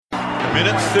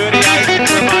Minute 38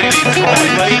 remaining. Fry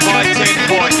lead by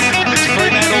 10 points. It's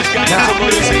Fremantle's game to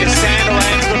lose here.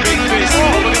 Sandilands the big fist.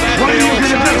 Oh, look at that deal.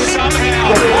 Chase somehow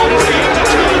managed to get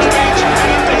to Jones bench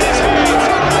into his hands.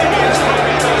 Maybe it's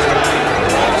Fremantle's game.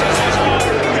 Rogers is on.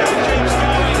 Hill keeps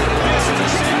going.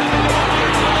 This to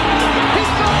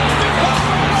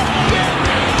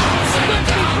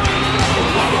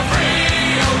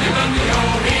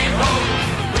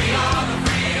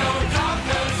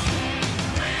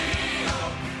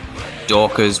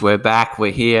Dorkers, we're back.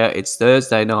 We're here. It's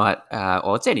Thursday night,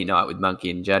 or it's any night with Monkey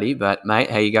and Juddy. But mate,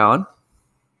 how you going?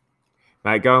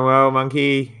 Mate, going well,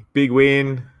 Monkey. Big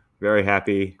win. Very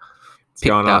happy. What's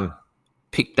going on?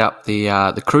 Picked up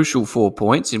the crucial 4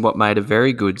 points in what made a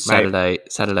very good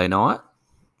Saturday night.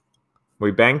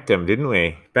 We banked them, didn't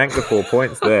we? Banked the 4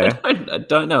 points there. I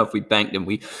don't know if we banked them.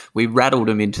 We rattled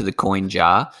them into the coin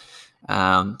jar.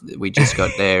 We just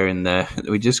got there in the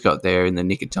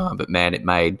nick of time. But man, it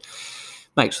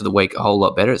makes for the week a whole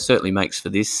lot better. It certainly makes for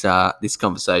this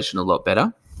conversation a lot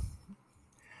better.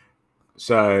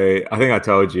 So I think I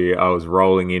told you I was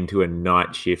rolling into a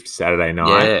night shift Saturday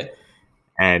night,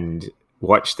 and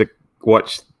watched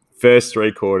first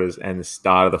 3 quarters and the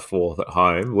start of the fourth at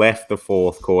home. Left the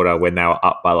fourth quarter when they were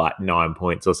up by like 9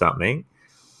 points or something.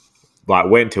 Like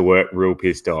went to work real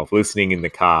pissed off. Listening in the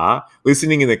car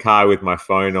with my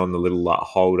phone on the little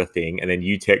holder thing, and then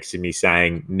you texted me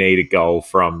saying need a goal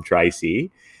from Tracy,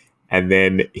 and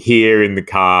then here in the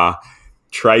car,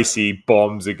 Tracy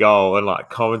bombs a goal, and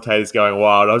like commentators going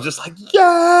wild. I was just like,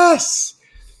 yes,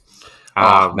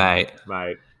 mate.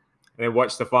 And then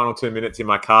watched the final 2 minutes in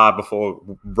my car before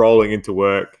rolling into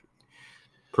work.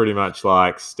 Pretty much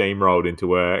like steamrolled into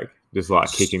work, just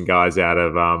like kicking guys out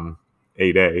of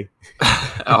ED.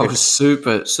 I was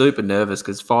super, super nervous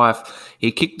because Fife, he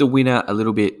kicked the winner a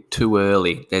little bit too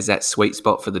early. There's that sweet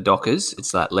spot for the Dockers.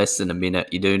 It's like less than a minute.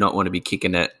 You do not want to be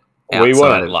kicking it outside. We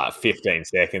wanted like 15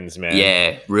 seconds, man.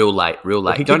 Yeah, real late.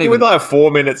 He kicked it with like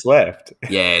 4 minutes left.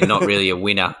 Yeah, not really a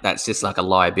winner. That's just like a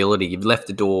liability. You've left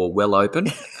the door well open.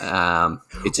 It's a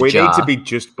we jar. need to be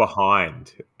just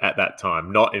behind at that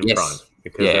time, not in front,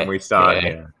 because then we start.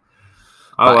 Yeah.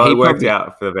 Oh, well, it worked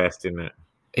out for the best, didn't it?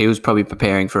 He was probably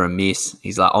preparing for a miss.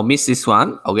 He's like, I'll miss this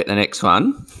one. I'll get the next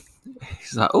one.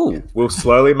 He's like, oh. We'll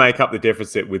slowly make up the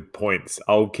deficit with points.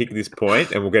 I'll kick this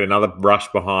point and we'll get another rush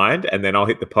behind, and then I'll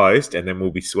hit the post, and then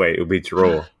we'll be sweet. It'll be a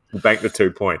draw. We'll bank the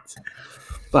 2 points.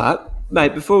 But,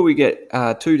 mate, before we get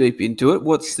too deep into it,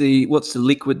 what's the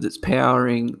liquid that's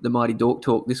powering the Mighty Dork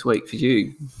Talk this week for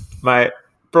you? Mate,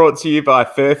 brought to you by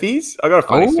Furfies. I got a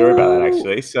funny story about that,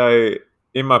 actually. So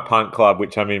in my punt club,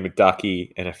 which I'm in with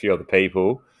Ducky and a few other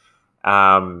people,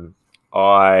 in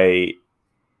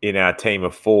our team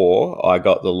of 4, I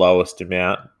got the lowest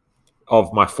amount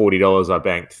of my $40. I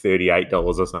banked $38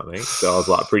 or something. So I was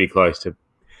like pretty close to.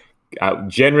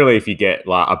 Generally, if you get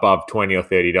like above $20 or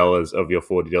 $30 of your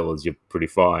 $40, you're pretty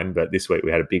fine. But this week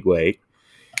we had a big week.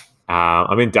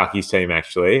 I'm in Ducky's team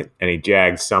actually, and he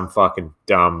jagged some fucking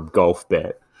dumb golf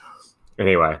bet.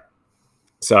 Anyway.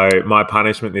 So my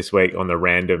punishment this week on the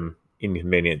random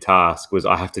inconvenient task was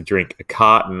I have to drink a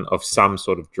carton of some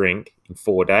sort of drink in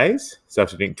 4 days. So I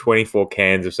have to drink 24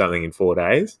 cans of something in 4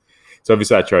 days. So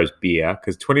obviously I chose beer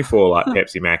because 24 like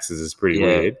Pepsi Maxes is pretty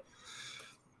weird.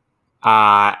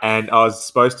 And I was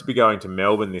supposed to be going to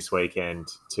Melbourne this weekend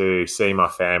to see my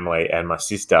family and my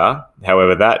sister.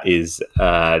 However, that is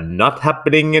not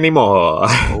happening anymore.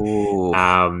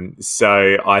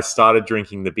 So I started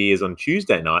drinking the beers on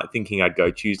Tuesday night, thinking I'd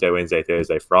go Tuesday, Wednesday,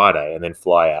 Thursday, Friday, and then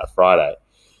fly out Friday.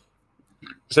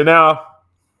 So now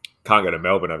can't go to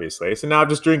Melbourne, obviously. So now I've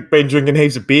just been drinking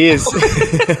heaps of beers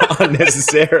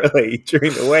unnecessarily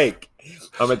during the week.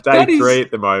 I'm at day 3 at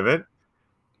the moment.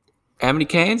 How many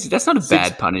cans? That's not a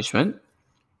bad punishment.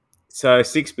 So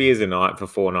 6 beers a night for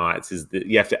 4 nights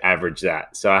you have to average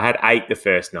that. So I had 8 the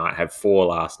first night, had 4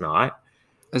 last night.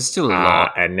 It's still a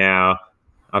lot. And now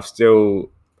I've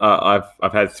still I've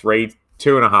had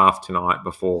 2.5 tonight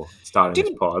before starting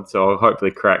this pod. So I'll hopefully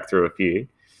crack through a few.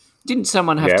 Didn't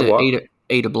someone have to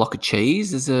eat a block of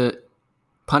cheese as a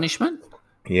punishment?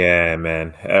 Yeah,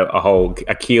 man,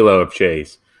 a kilo of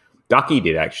cheese. Ducky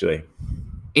did actually.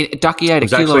 Ducky ate a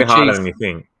kilo of cheese. It's actually harder than you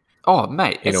think. Oh,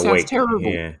 mate, it sounds terrible.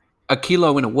 Yeah. A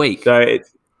kilo in a week. So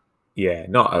it's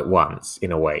not at once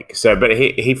in a week. So, but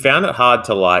he found it hard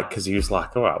to like because he was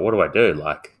like, all right, what do I do?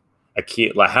 Like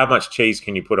how much cheese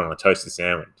can you put on a toasted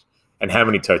sandwich, and how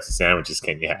many toasted sandwiches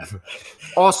can you have?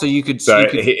 Oh, so you could.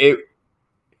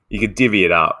 You could divvy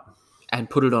it up and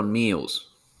put it on meals.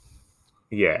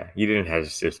 Yeah, you didn't have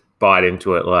to just bite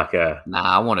into it like a.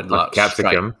 Nah, I wanted like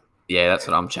capsicum. Yeah, that's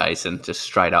what I'm chasing. Just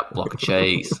straight up block of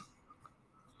cheese.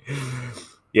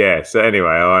 Yeah. So anyway,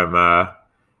 I'm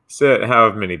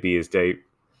however many beers deep,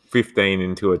 15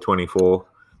 into a 24.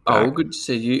 Oh, good to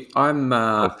see you. I'm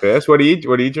First, what are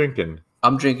you drinking?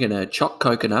 I'm drinking a choc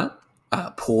coconut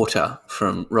porter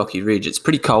from Rocky Ridge. It's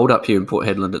pretty cold up here in Port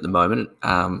Hedland at the moment.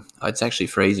 It's actually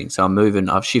freezing, so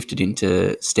I've shifted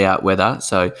into stout weather.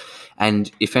 So,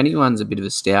 and if anyone's a bit of a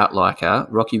stout liker,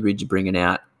 Rocky Ridge are bringing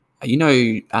out,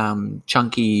 chunky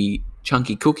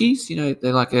cookies.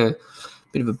 They're like a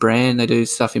bit of a brand. They do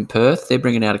stuff in Perth. They're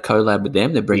bringing out a collab with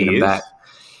them. They're bringing them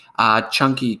back.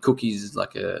 Chunky cookies is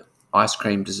like a ice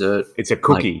cream dessert. It's a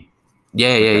cookie.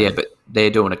 Yeah. But they're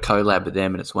doing a collab with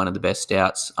them, and it's one of the best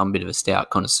stouts. I'm a bit of a stout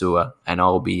connoisseur, and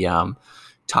I'll be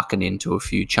tucking into a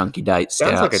few chunky date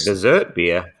stouts. Sounds like a dessert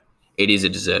beer. It is a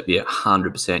dessert beer,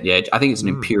 100%. Yeah, I think it's an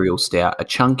imperial stout, a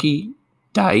chunky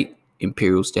date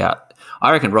imperial stout.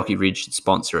 I reckon Rocky Ridge should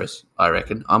sponsor us.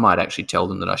 I might actually tell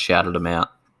them that I shouted them out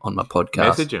on my podcast.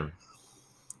 Message them.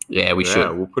 Yeah, we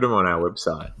should. We'll put them on our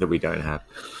website that we don't have.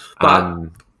 But,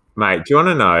 mate, do you want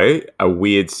to know a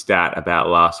weird stat about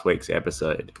last week's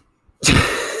episode?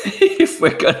 If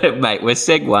we're we're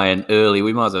segueing early.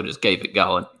 We might as well just keep it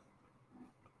going.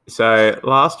 So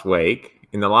last week,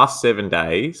 in the last 7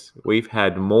 days, we've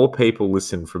had more people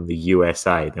listen from the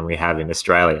USA than we have in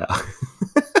Australia.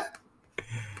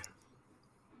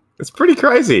 It's pretty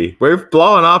crazy. We're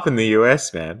blowing up in the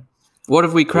US, man. What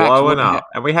have we cracked? Blowing up.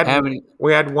 And we had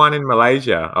we had one in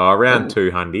Malaysia, around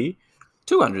 200.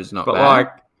 200 is not but bad.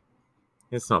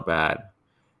 It's not bad.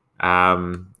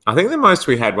 I think the most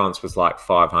we had once was like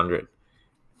 500.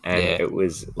 And it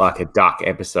was like a duck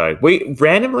episode. We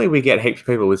get heaps of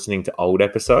people listening to old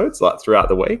episodes like throughout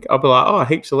the week. I'll be like,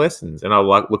 heaps of lessons. And I'll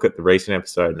look at the recent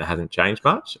episode and it hasn't changed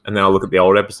much. And then I'll look at the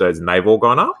old episodes and they've all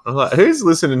gone up. I'm like, who's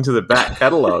listening to the back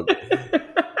catalogue?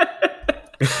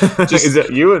 Is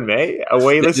it you and me? Are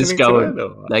we listening to it?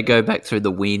 Or? They go back through the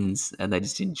wins and they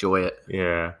just enjoy it.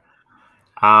 Yeah.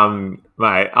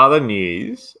 Mate, other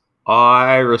news.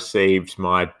 I received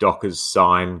my Dockers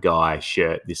Sign Guy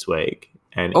shirt this week.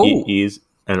 And it is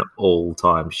an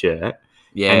all-time shirt.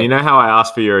 Yeah. And you know how I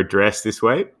asked for your address this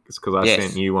week? It's because I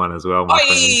sent you one as well, my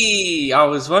friend. I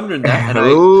was wondering that.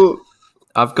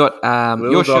 I've got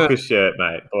your shirt,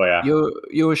 mate. Oh, yeah.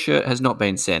 Your shirt has not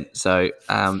been sent, so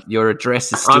your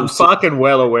address is still... I'm fucking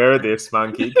well aware of this,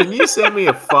 Monkey. Can you send me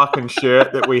a fucking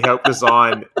shirt that we helped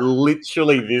design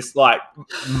literally this, like,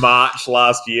 March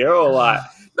last year? Or, like...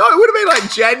 No, it would have been,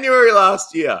 like, January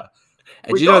last year.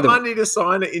 And we got money to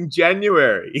sign it in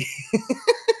January.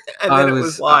 And then it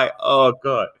was like, oh,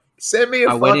 God. Send me a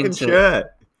fucking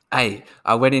shirt. Hey,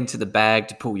 I went into the bag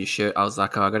to pull your shirt. I was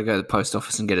like, I got to go to the post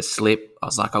office and get a slip. I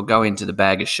was like, I'll go into the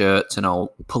bag of shirts and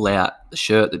I'll pull out the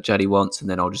shirt that Juddy wants and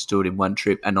then I'll just do it in one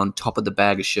trip. And on top of the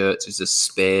bag of shirts is a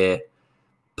spare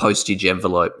postage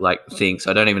envelope like thing. So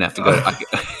I don't even have to go.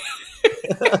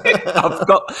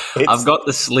 I've got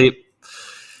the slip.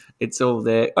 It's all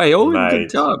there. Hey, all in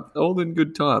good time. All in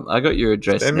good time. I got your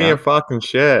address. Send me a fucking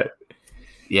shirt.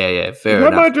 Yeah, fair enough. You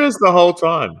had my enough. address the whole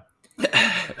time.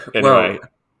 Anyway, do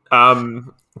you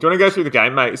want to go through the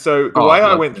game, mate? So the way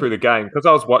I went through the game, because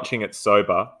I was watching it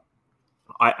sober,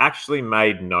 I actually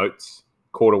made notes,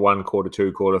 quarter 1, quarter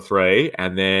 2, quarter 3,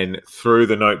 and then threw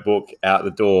the notebook out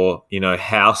the door,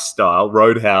 house style,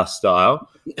 roadhouse style,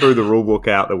 threw the rule book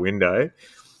out the window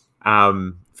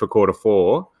for quarter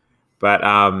 4. But,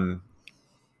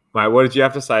 mate, what did you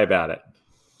have to say about it?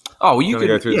 Oh, well, you can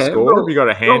go through the score. Have you got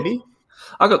a handy? Well,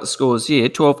 I got the scores here.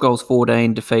 12 goals,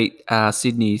 14 defeat.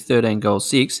 Sydney, 13 goals,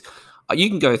 6. You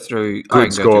can go through. Good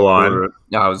scoreline.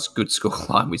 No, it was a good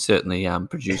scoreline. We certainly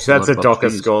produced. That's a Docker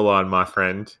scoreline, my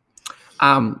friend.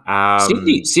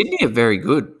 Sydney are very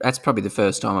good. That's probably the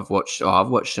first time I've watched. I've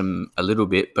watched them a little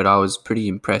bit, but I was pretty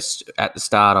impressed at the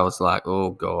start. I was like,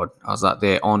 oh God. I was like,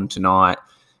 they're on tonight.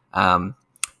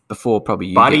 Before probably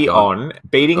you Buddy on.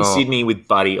 Beating Sydney with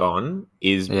Buddy on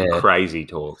is crazy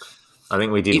talk. I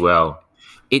think we did well.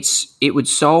 It would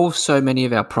solve so many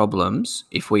of our problems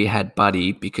if we had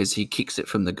Buddy because he kicks it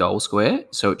from the goal square.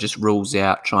 So it just rules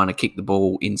out trying to kick the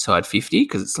ball inside 50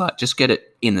 because it's like just get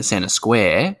it in the centre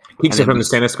square. Kicks it from the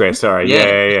centre square, sorry.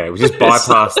 Yeah. We just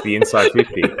bypass the inside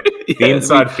 50. The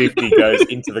inside 50 goes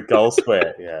into the goal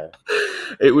square. Yeah.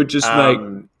 It would just make...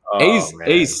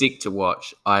 He's sick to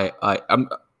watch. I'm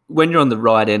when you're on the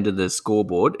right end of the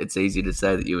scoreboard, it's easy to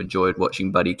say that you enjoyed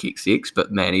watching Buddy kick 6,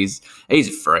 but man, he's a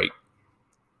freak.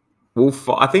 Well,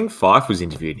 I think Fife was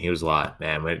interviewed and he was like,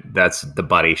 man, that's the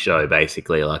Buddy show,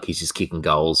 basically. Like, he's just kicking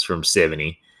goals from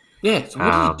 70. Yeah, so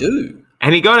what did he do?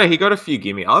 And he got a few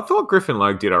gimme. I thought Griffin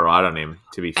Logue did all right on him,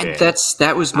 to be fair. And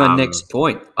that was my next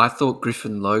point. I thought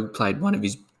Griffin Logue played one of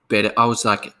his better. I was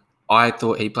like, I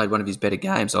thought he played one of his better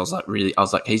games. I was like,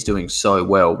 he's doing so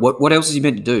well. What else is he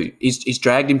meant to do? He's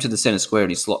dragged him to the centre square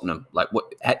and he's slotting him. Like, what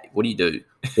do you do?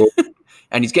 Well,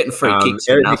 and he's getting free kicks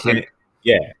for Eric nothing.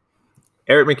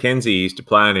 Eric McKenzie used to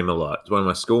play on him a lot. He's one of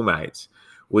my schoolmates.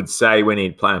 Would say when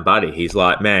he'd play on Buddy, he's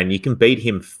like, man, you can beat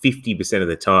him 50% of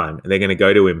the time, and they're going to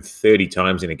go to him 30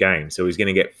 times in a game. So he's going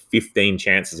to get 15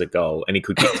 chances at goal, and he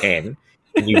could get 10.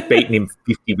 And you've beaten him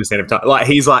 50% of the time. Like,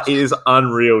 he's like, it is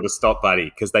unreal to stop Buddy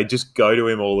because they just go to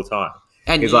him all the time.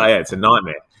 And he's like, yeah, it's a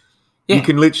nightmare. Yeah. You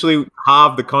can literally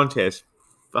halve the contest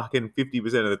fucking 50%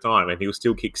 of the time, and he'll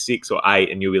still kick 6 or 8,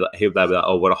 and he'll be like,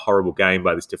 oh, what a horrible game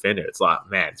by this defender. It's like,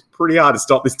 man, it's pretty hard to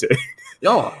stop this dude.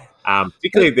 Oh,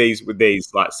 particularly with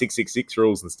these like 666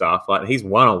 rules and stuff. Like, he's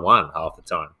 1-on-1 half the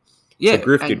time. Yeah, so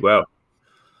Griff did well.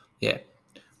 Yeah.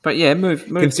 But yeah, move.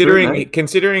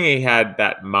 Considering he had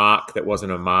that mark that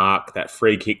wasn't a mark, that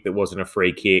free kick that wasn't a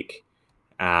free kick,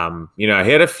 he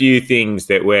had a few things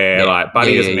that were like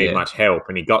Buddy doesn't need much help,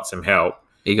 and he got some help.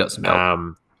 He got some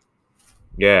help.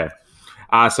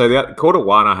 So the quarter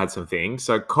one, I had some things.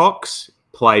 So Cox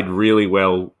played really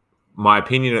well. My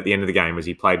opinion at the end of the game was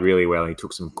he played really well, and he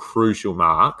took some crucial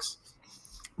marks.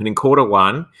 And in quarter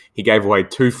one, he gave away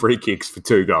 2 free kicks for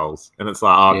 2 goals, and it's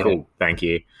like, cool, thank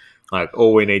you. Like,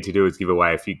 all we need to do is give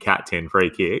away a few Cat 10 free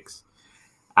kicks.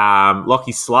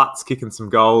 Lockie Sluts kicking some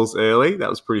goals early. That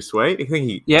was pretty sweet. I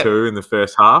think he 2 in the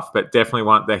first half, but definitely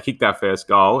they kicked that first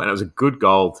goal, and it was a good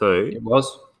goal too. It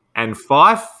was. And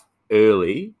Fife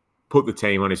early put the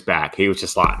team on his back. He was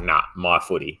just like, nah, my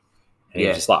footy. And he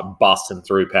was just like busting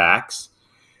through packs.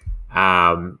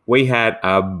 We had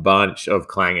a bunch of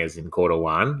clangers in quarter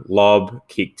one. Lob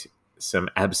kicked some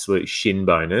absolute shin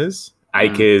boners.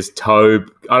 Akers,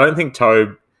 Tobe. I don't think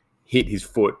Tobe hit his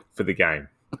foot for the game.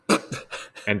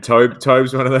 And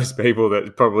Tobe's one of those people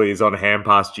that probably is on hand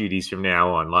pass duties from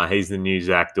now on. Like, he's the new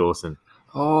Zach Dawson.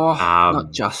 Oh,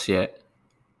 not just yet.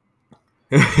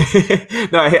 No,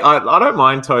 I don't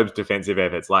mind Tobe's defensive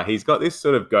efforts. Like, he's got this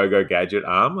sort of go-go gadget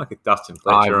arm, like a Dustin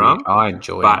Fletcher arm. I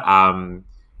enjoy it.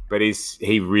 But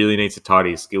he really needs to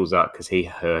tidy his skills up because he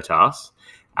hurt us.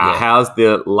 How's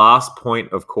the last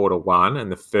point of quarter one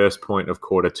and the first point of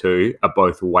quarter two are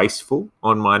both wasteful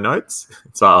on my notes?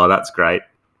 It's like, oh, that's great.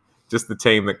 Just the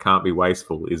team that can't be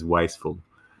wasteful is wasteful.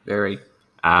 Very.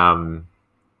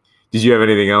 Did you have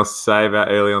anything else to say about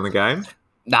early on the game?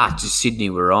 Nah, just Sydney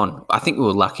were on. I think we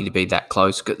were lucky to be that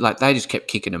close. Like, they just kept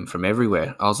kicking them from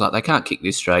everywhere. I was like, they can't kick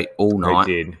this straight all night.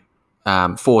 They did.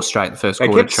 4 straight in the first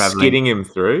quarter. They kept traveling. skidding him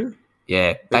through.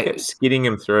 Yeah. They kept skidding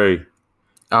him through.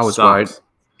 I was worried.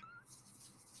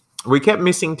 We kept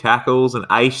missing tackles, and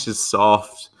Aish is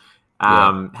soft.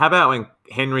 How about when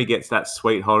Henry gets that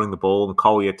sweet holding the ball and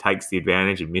Collier takes the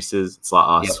advantage and misses? It's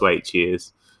like, sweet,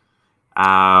 cheers.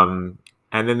 And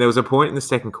then there was a point in the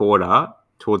second quarter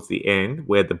towards the end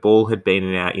where the ball had been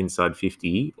in our inside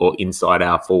 50 or inside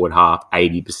our forward half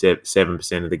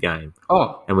 87% of the game.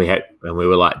 Oh. And we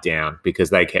were like down because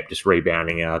they kept just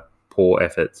rebounding our poor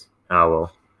efforts. Oh,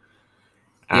 well.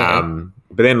 Yeah.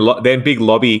 But then Big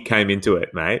Lobby came into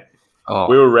it, mate. Oh.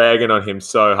 We were ragging on him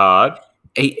so hard.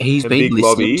 He's been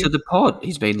listening to the pod.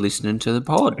 He's been listening to the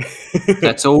pod.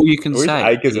 That's all you can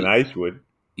say. Akers and Aish would.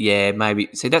 Yeah, maybe.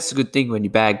 See, that's the good thing when you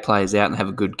bag players out and have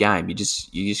a good game. You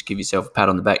just give yourself a pat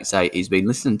on the back and say, he's been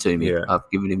listening to me. Yeah. I've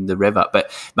given him the rev up.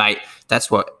 But, mate,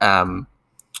 that's what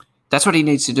he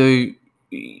needs to do.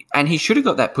 And he should have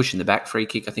got that push in the back free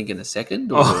kick, I think, in the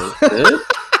second or third.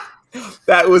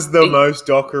 That was the most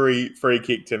Dockery free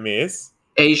kick to miss.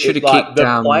 He should have kicked.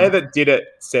 The player that did it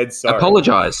said sorry.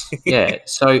 Apologise. Yeah.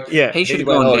 So he should have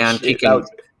gone down kicking.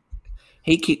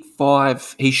 He kicked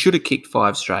 5. He should have kicked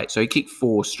 5 straight. So he kicked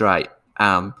 4 straight,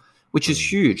 which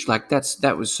is huge. Like,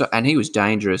 that was so, and he was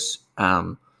dangerous,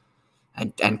 and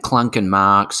clunking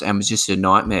marks, and was just a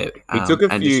nightmare.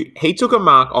 He took a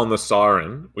mark on the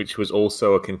siren, which was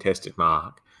also a contested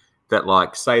mark. That,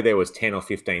 like, say there was 10 or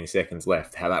 15 seconds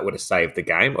left, how that would have saved the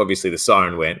game. Obviously, the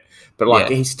siren went, but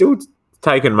he's still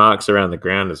taking marks around the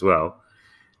ground as well.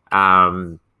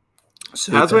 How's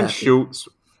when Schultz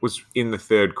was in the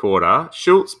third quarter?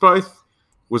 Schultz both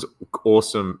was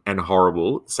awesome and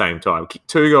horrible at the same time. Kicked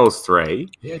 2 goals, 3.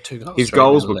 Yeah, 2 goals. His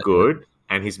goals were good,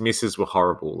 and his misses were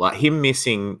horrible. Like, him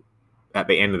missing at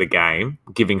the end of the game,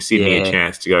 giving Sydney a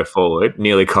chance to go forward,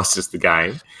 nearly cost us the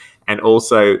game. And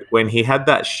also, when he had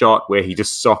that shot where he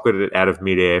just socketed it out of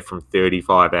midair from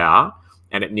 35 out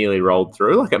and it nearly rolled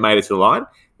through, like it made it to the line,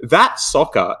 that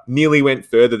soccer nearly went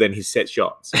further than his set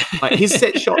shots. Like, his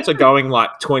set shots are going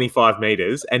like 25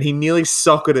 metres and he nearly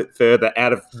socketed it further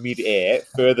out of midair,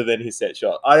 further than his set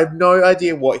shot. I have no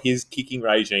idea what his kicking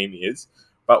regime is,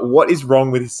 But what is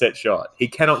wrong with his set shot? He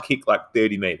cannot kick like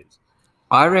 30 meters.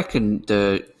 I reckon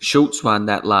the Schultz one,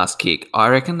 that last kick, I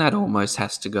reckon that almost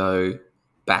has to go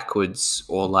backwards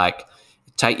or like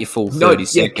take your full 30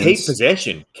 seconds. Keep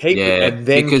possession. Keep it and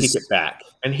then kick it back.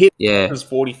 And hit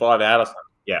 45 out or something.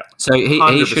 Yeah. So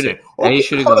he should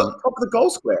have gone top of the goal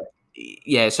square.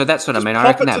 Yeah, so that's what I mean. I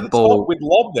reckon that ball with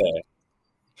lob there.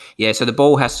 Yeah, so the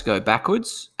ball has to go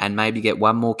backwards and maybe get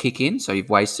one more kick in. So you've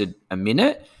wasted a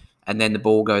minute, and then the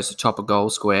ball goes to top of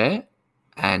goal square,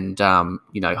 and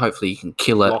hopefully you can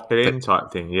kill it. Lock it in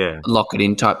type thing, yeah. Lock it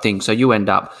in type thing. So you end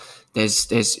up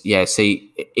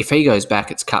see, if he goes back,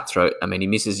 it's cutthroat. I mean, he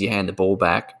misses, you hand the ball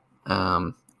back,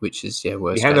 which is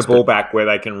worse. You hand the ball back where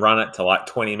they can run it to like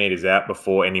 20 meters out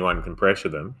before anyone can pressure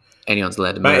them. Anyone's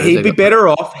allowed to. But he'd be better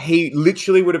off. He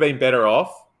literally would have been better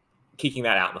off kicking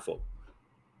that out in the full.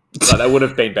 So that would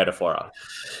have been better for us.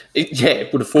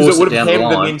 It would have forced it would have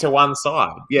hemmed them into one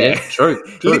side. Yeah, true.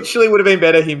 Literally would have been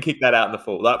better him kick that out in the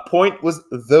full. That point was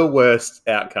the worst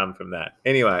outcome from that.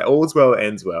 Anyway, all's well that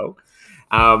ends well.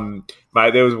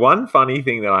 Mate, there was one funny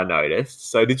thing that I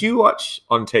noticed. So did you watch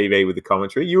on TV with the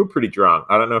commentary? You were pretty drunk.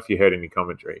 I don't know if you heard any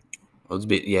commentary. I was a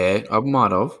bit, I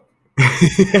might have.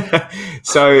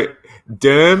 So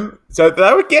Derm, so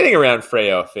they were getting around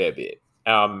Freo a fair bit,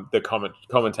 the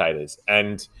commentators,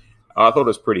 and I thought it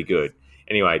was pretty good.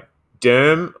 Anyway,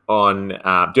 Dermot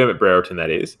Brereton, that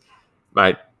is,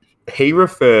 mate, he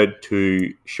referred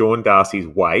to Sean Darcy's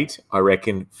weight, I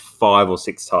reckon, 5 or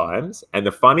 6 times. And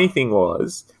the funny thing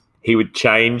was, he would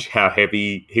change how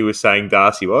heavy he was saying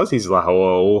Darcy was. He's like,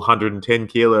 110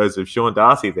 kilos of Sean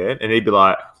Darcy then. And he'd be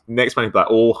like, next one he'd be like,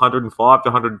 105 to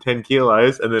 110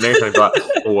 kilos. And the next one he'd be like,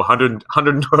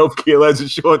 112 kilos of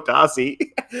Sean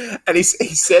Darcy. And he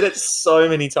said it so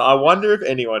many times. I wonder if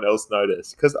anyone else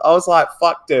noticed. Because I was like,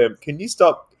 fuck, Derm, can you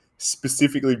stop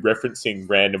specifically referencing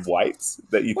random weights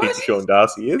that you think Sean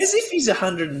Darcy is? As if he's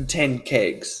 110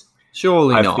 kegs.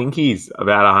 Surely not. I think he's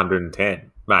about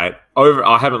 110, mate.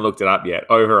 I haven't looked it up yet.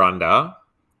 Over, under.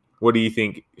 What do you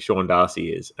think Sean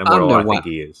Darcy is? And what do I think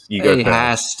he is? You go he first. He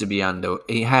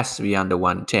has to be under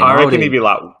 110. I reckon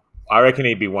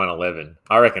he'd be 111.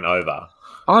 I reckon over.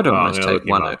 I'd almost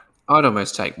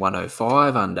take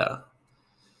 105 under.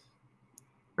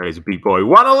 He's a big boy.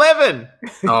 111!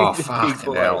 Oh,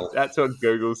 fuck hell. That's what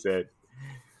Google said.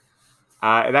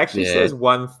 It actually says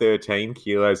 113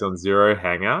 kilos on Zero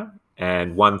Hanger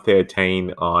and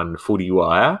 113 on Footy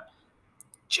Wire.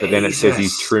 Jesus. But then it says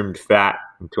he's trimmed fat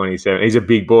in 27. He's a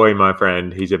big boy, my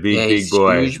friend. He's a big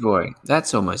boy. Huge boy.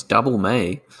 That's almost double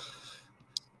me.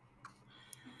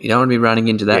 You don't want to be running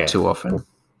into that too often.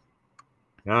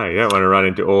 No, you don't want to run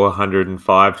into all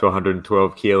 105 to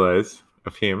 112 kilos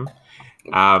of him.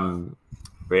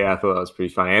 But yeah, I thought that was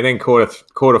pretty funny. And then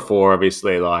quarter 4,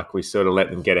 obviously, like we sort of let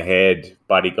them get ahead.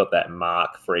 Buddy got that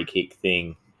mark free kick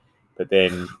thing, but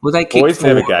then boys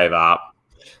never gave up.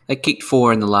 They kicked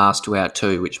 4 in the last 2 out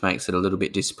too, which makes it a little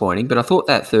bit disappointing. But I thought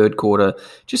that third quarter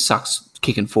just sucks,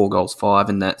 kicking 4 goals, 5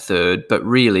 in that third. But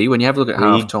really, when you have a look at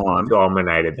half time,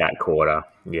 dominated that quarter.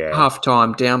 Yeah, half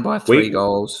time down by 3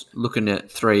 goals. Looking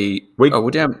at 3.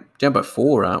 We're down by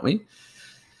 4, aren't we?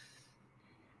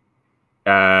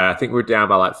 I think we're down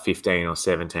by like 15 or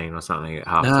 17 or something at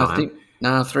half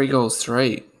time. 3 goals,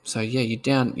 3. So yeah, you're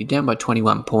down by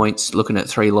 21 points. Looking at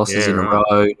 3 losses in a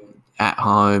row at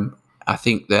home. I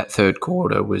think that third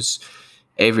quarter was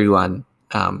everyone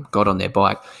got on their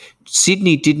bike.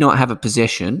 Sydney did not have a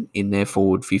possession in their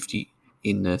forward 50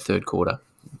 in the third quarter.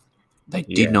 They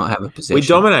did not have a possession. We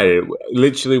dominated.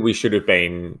 Literally, we should have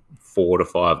been 4 to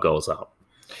 5 goals up.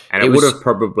 And it would have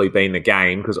probably been the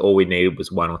game because all we needed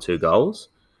was 1 or 2 goals.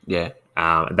 Yeah.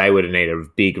 They would have needed a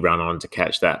big run on to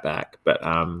catch that back. But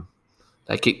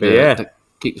they kicked the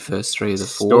first 3 of the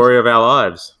 4. Story of our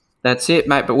lives. That's it,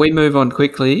 mate. But we move on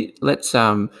quickly. Let's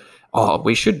dive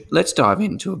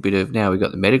into a bit of, now we've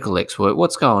got the medical expert.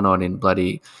 What's going on in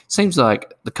bloody, seems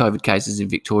like the COVID cases in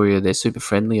Victoria, they're super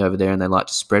friendly over there and they like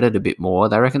to spread it a bit more.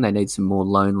 They reckon they need some more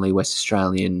lonely West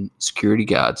Australian security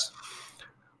guards.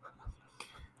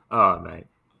 Oh, mate.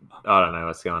 I don't know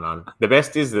what's going on. The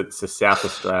best is that it's a South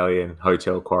Australian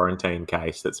hotel quarantine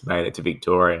case that's made it to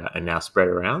Victoria and now spread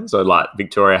around. So, like,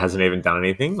 Victoria hasn't even done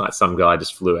anything. Like, some guy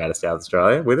just flew out of South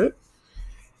Australia with it.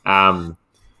 Yeah,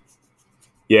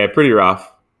 pretty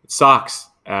rough. It sucks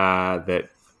that,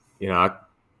 I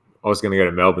was going to go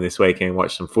to Melbourne this weekend and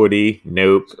watch some footy.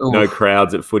 Nope. Ooh. No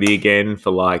crowds at footy again for,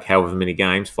 like, however many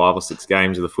games, 5 or 6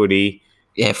 games of the footy.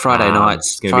 Yeah, Friday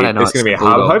nights. It's going to be a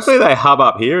hub. Hopefully they hub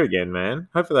up here again, man.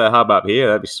 Hopefully they hub up here.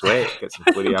 That'd be sweet. Get some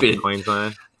footy up in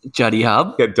Queensland. Juddy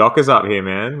hub. Get Dockers up here,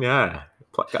 man. Yeah.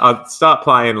 I'd start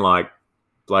playing like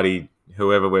bloody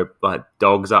whoever we're like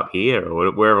Dogs up here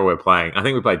or wherever we're playing. I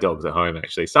think we play Dogs at home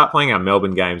actually. Start playing our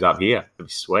Melbourne games up here. It'd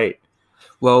be sweet.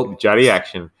 Well, Juddy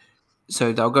action.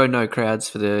 so they'll go no crowds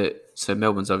for the. So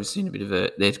Melbourne's obviously in a bit of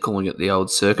a. They're calling it the old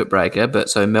circuit breaker, but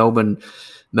so Melbourne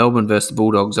versus the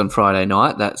Bulldogs on Friday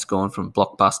night. That's gone from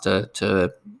blockbuster to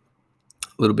a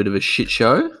little bit of a shit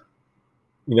show.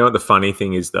 You know what the funny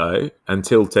thing is, though?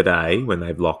 Until today, when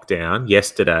they've locked down,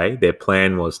 yesterday, their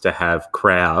plan was to have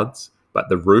crowds, but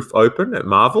the roof open at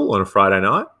Marvel on a Friday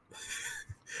night.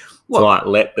 To like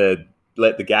let the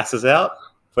gases out,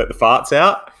 let the farts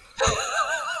out.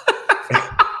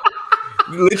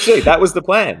 Literally, that was the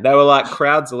plan. They were like,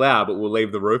 crowds allowed, but we'll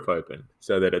leave the roof open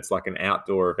so that it's like an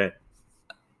outdoor event.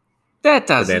 That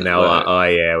doesn't. And then they were like, "Oh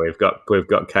yeah, we've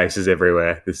got cases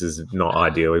everywhere. This is not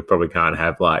ideal. We probably can't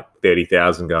have like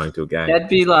 30,000 going to a game." That'd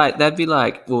be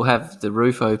like we'll have the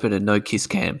roof open and no kiss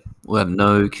cam. We'll have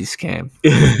no kiss cam.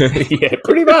 Yeah,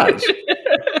 pretty much.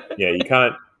 Yeah,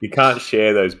 you can't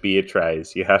share those beer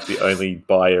trays. You have to only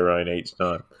buy your own each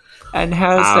time. And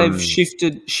they've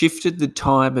shifted the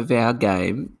time of our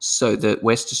game so that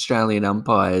West Australian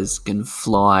umpires can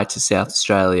fly to South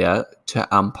Australia to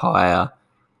umpire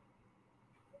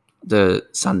the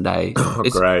Sunday. Oh,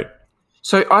 great.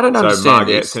 So I don't understand so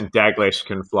Margets this. and Daglish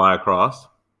can fly across.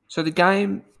 So the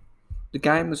game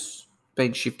was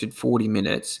being shifted 40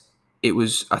 minutes. It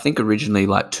was, I think, originally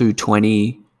like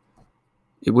 2:20.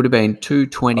 It would have been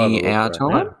 2:20 our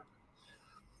time. Now.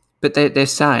 But they're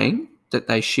saying that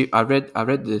they shift. I read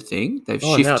the thing. They've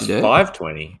shifted it.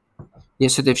 5:20. Yeah,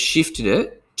 so they've shifted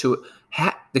it to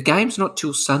the game's not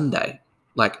till Sunday.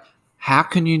 Like, how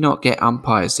can you not get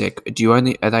umpires there?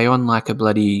 Are they on like a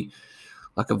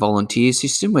volunteer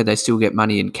system where they still get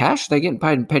money in cash? Are they getting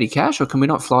paid in petty cash, or can we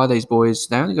not fly these boys?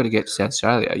 They only got to get to South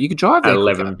Australia. You could drive there at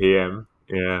 11 p.m.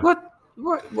 Yeah. What?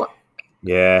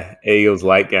 Yeah, Eagles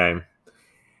late game.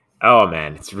 Oh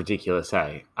man, it's ridiculous,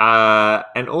 hey.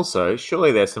 And also,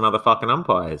 surely there's some other fucking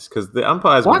umpires because the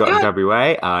umpires we've got in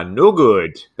WA are no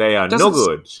good. They are no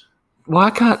good.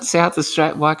 Why can't South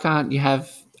Australia? Why can't you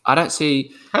have? I don't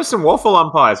see. Have some waffle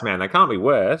umpires, man. They can't be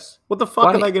worse. What the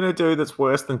fuck are they going to do that's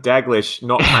worse than Daglish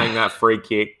not paying that free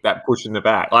kick, that push in the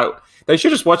back? Like, they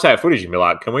should just watch that footage and be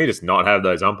like, can we just not have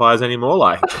those umpires anymore?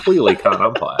 Like, clearly can't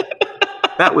umpire.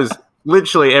 That was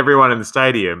literally everyone in the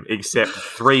stadium except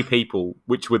 3 people,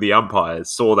 which were the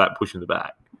umpires, saw that push in the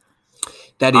back.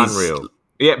 That is unreal.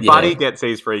 Yeah, Buddy gets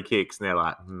these free kicks and they're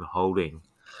like, holding.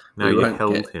 No, you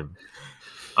held him.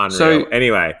 Unreal. So,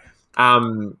 anyway,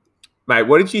 mate,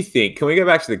 what did you think? Can we go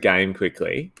back to the game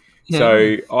quickly? Yeah.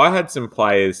 So I had some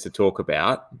players to talk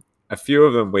about. A few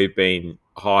of them we've been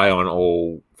high on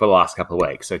all for the last couple of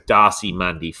weeks. So Darcy,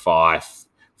 Mundy, Fife.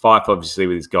 Fife, obviously,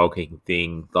 with his goal kicking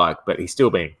thing, but he's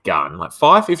still been a gun. Like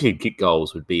Fife, if he'd kick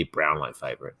goals, would be a Brownlow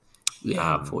favourite.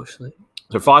 Yeah, unfortunately.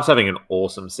 So Fife's having an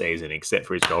awesome season, except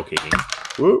for his goal kicking.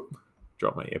 Whoop!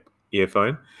 Drop my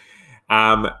earphone.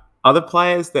 Other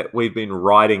players that we've been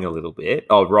riding a little bit.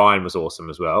 Oh, Ryan was awesome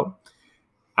as well.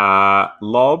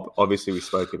 Lob, obviously, we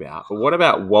spoke about. But what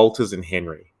about Walters and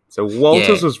Henry? So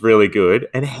Walters was really good,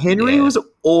 and Henry was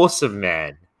awesome,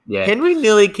 man. Yeah. Henry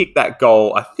nearly kicked that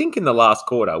goal, I think, in the last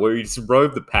quarter, where he just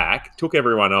rode the pack, took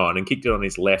everyone on, and kicked it on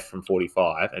his left from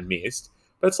 45 and missed.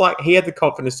 But it's like he had the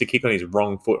confidence to kick on his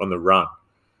wrong foot on the run.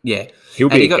 Yeah. He'll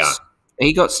be a gun.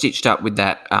 He got stitched up with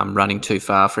that running too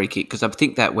far free kick because I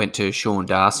think that went to Sean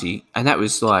Darcy, and that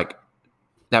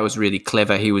was really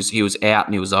clever. He was out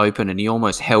and he was open, and he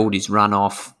almost held his run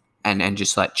off and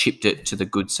just like chipped it to the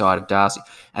good side of Darcy,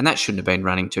 and that shouldn't have been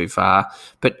running too far.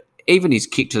 But even his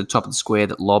kick to the top of the square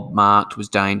that Lob marked was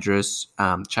dangerous.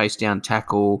 Chase down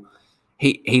tackle.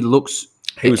 He was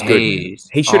good.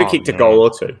 He should have kicked a goal or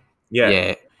two.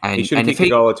 Yeah. And he should have kicked a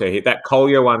goal or two. That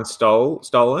Collier one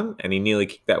stolen, and he nearly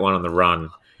kicked that one on the run.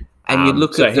 And you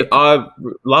look I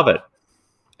love it.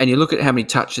 And you look at how many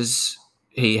touches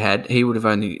he had. He would have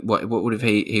only what would have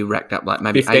he racked up like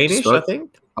maybe 15-ish, I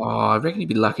think. Oh, I reckon he'd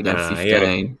be lucky to have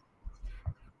 15.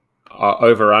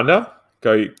 Over under.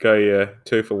 Go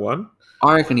 2 for 1.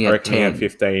 I reckon he had 10. He had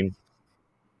 15.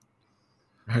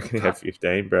 I reckon he had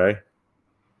 15, bro.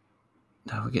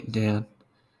 No, we're getting down.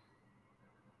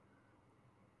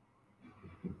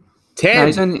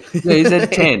 10. No, he's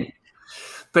at 10.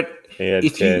 But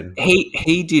if 10.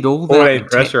 He did all that. 14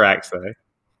 pressure acts though.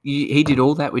 He did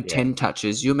all that with 10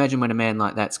 touches. You imagine when a man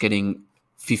like that's getting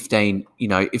 15. You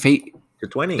know, if he to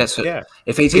 20,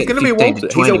 if he's going to be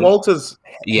Walters. He's a Walters.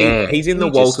 Yeah, he's in the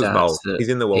Walters mold. He's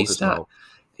in the Walters mold.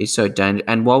 He's so dangerous.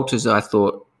 And Walters, I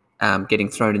thought, getting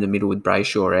thrown in the middle with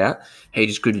Brayshaw out. He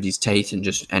just gritted his teeth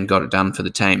and got it done for the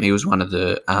team. He was one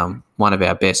of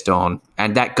our best on,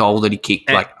 and that goal that he kicked,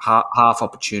 like half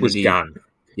opportunity, was gun.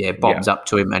 Yeah, bobs up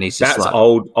to him, and he's just that's like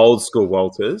old school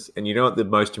Walters. And you know what the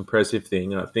most impressive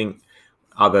thing, and I think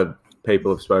other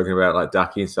people have spoken about, like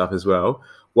Ducky and stuff as well.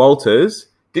 Walters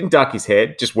didn't duck his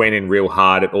head, just went in real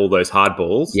hard at all those hard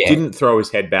balls. Yeah. Didn't throw his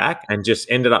head back, and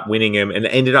just ended up winning him, and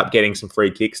ended up getting some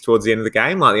free kicks towards the end of the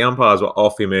game. Like the umpires were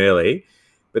off him early,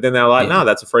 but then they were like, "No,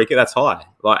 that's a free kick. That's high."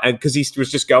 Like, and because he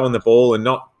was just going the ball and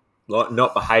not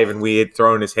behaving weird,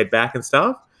 throwing his head back and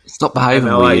stuff. Stop behaving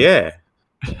weird.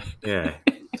 Like, yeah.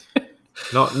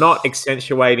 Not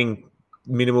accentuating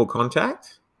minimal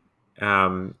contact.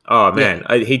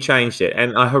 He changed it,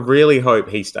 and I really hope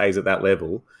he stays at that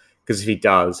level, because if he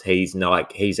does, he's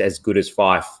as good as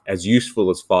Fife, as useful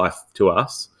as Fife to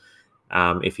us.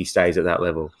 If he stays at that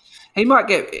level, he might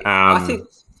get. I think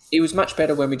he was much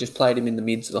better when we just played him in the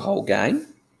mids the whole game.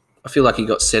 I feel like he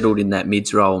got settled in that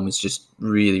mids role and was just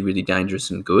really, really dangerous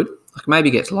and good. Like maybe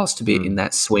gets lost a bit in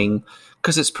that swing.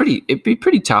 Because it'd be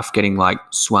pretty tough getting like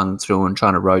swung through and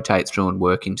trying to rotate through and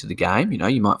work into the game. You know,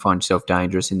 you might find yourself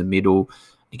dangerous in the middle.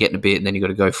 You're getting a bit, and then you got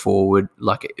to go forward,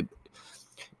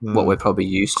 what we're probably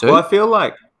used to. Well,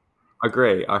 I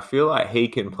agree. I feel like he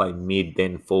can play mid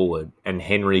then forward, and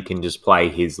Henry can just play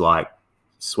his like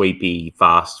sweepy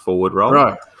fast forward role.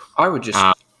 Right. I would just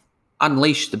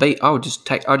unleash the beat. I would just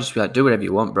be like, do whatever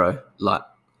you want, bro. Like,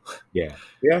 yeah.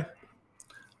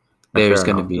 There's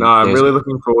going to be. No, I'm really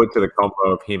looking forward to the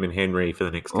combo of him and Henry for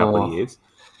the next couple of years.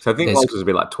 So I think Walters will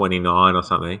be like 29 or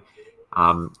something.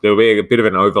 There'll be a bit of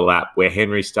an overlap where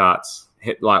Henry starts,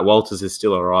 like Walters is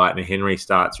still all right, and Henry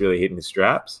starts really hitting the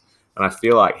straps. And I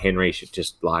feel like Henry should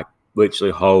just like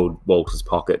literally hold Walters'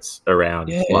 pockets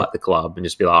around like the club and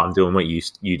just be like, I'm doing what you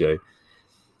do.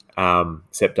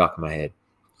 Except duck my head.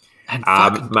 And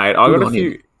mate, I got a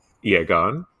few. Yeah, go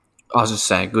on. I was just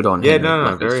saying, good on him. Yeah,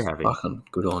 no, very happy. Fucking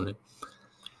good on him.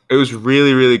 It was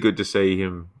really, really good to see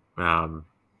him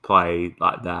play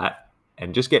like that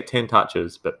and just get 10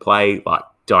 touches, but play like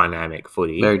dynamic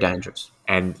footy. Very dangerous.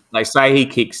 And they say he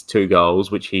kicks 2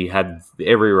 goals, which he had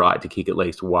every right to kick at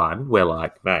least one. We're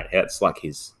like, mate, that's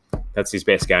his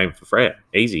best game for Fred.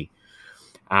 Easy.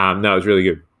 No, it was really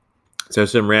good. So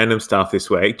some random stuff this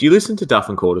week. Do you listen to Duff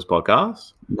and Quarters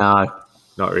podcast? No.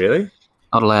 Not really?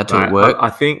 Not allowed to at work. I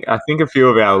think a few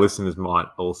of our listeners might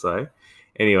also.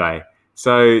 Anyway,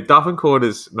 so Duff and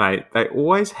Quarters, mate, they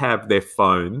always have their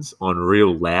phones on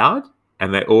real loud,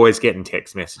 and they always get in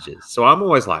text messages. So I'm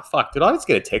always like, fuck, did I just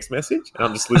get a text message? And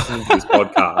I'm just listening to this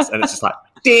podcast, and it's just like,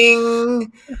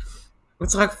 ding.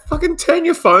 It's like, fucking turn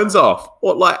your phones off.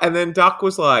 And then Duck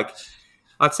was like,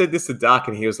 I said this to Duck,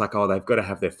 and he was like, oh, they've got to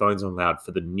have their phones on loud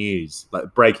for the news,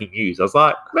 like breaking news. I was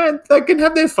like, man, they can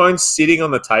have their phones sitting on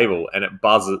the table and it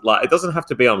buzzes. Like, it doesn't have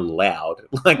to be on loud.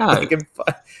 Like, no.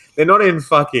 They're not in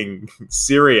fucking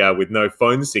Syria with no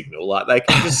phone signal. Like, they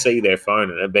can just see their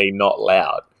phone and it be not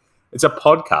loud. It's a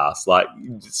podcast. Like,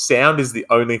 sound is the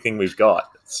only thing we've got.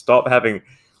 Stop having...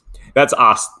 That's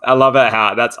us. I love it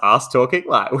how that's us talking.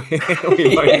 Like, we've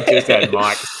only just had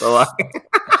mics. So like...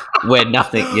 We're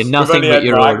nothing. You're nothing but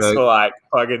your audio. For like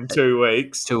fucking 2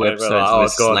 weeks. 2 episodes.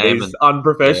 Like, oh god, these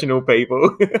unprofessional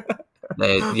people.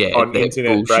 On internet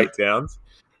bullshit. breakdowns.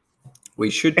 We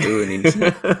should do an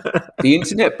internet. The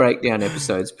internet breakdown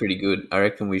episode's pretty good. I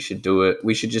reckon we should do it.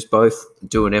 We should just both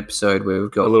do an episode where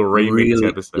we've got a little remix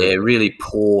episode. Yeah, really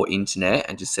poor internet,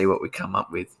 and just see what we come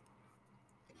up with.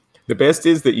 The best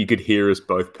is that you could hear us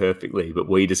both perfectly, but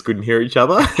we just couldn't hear each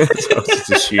other. So I was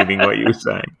just assuming what you were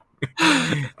saying.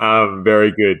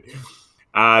 Very good.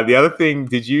 The other thing,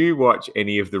 did you watch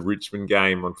any of the Richmond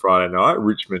game on Friday night?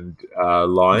 Richmond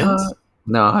Lions?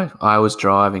 No, I was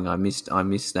driving. I missed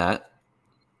that.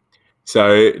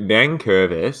 So Nang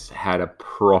Curvis had a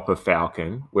proper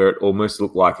falcon where it almost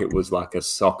looked like it was like a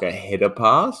soccer header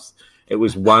pass. It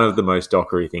was one of the most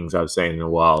dockery things I've seen in a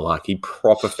while. Like he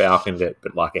proper falconed it,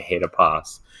 but like a header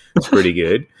pass. It's pretty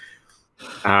good.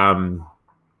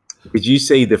 Did you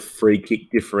see the free kick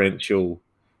differential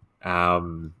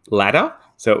ladder?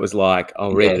 So it was like,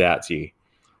 I'll read it out to you.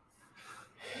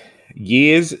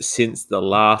 Years since the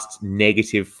last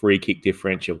negative free kick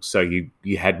differential. So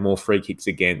you had more free kicks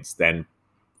against than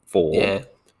for. Yeah.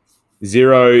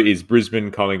 0 is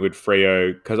Brisbane, Collingwood,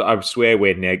 Freo. Because I swear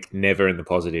we're never in the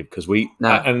positive. Because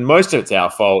and most of it's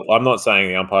our fault. I'm not saying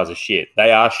the umpires are shit.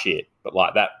 They are shit. But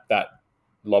like that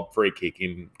lob free kick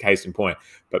in case in point.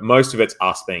 But most of it's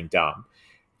us being dumb.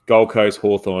 Gold Coast,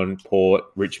 Hawthorn, Port,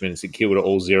 Richmond, St Kilda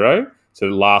all 0. So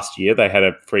last year they had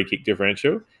a free kick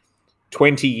differential.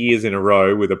 20 years in a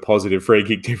row with a positive free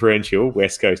kick differential,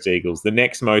 West Coast Eagles. The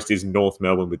next most is North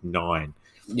Melbourne with 9.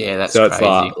 Yeah, that's so crazy.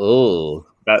 It's like, oh,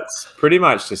 that's pretty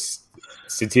much just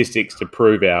statistics to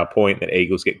prove our point that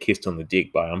Eagles get kissed on the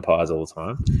dick by umpires all the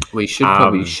time. We should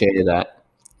probably share that,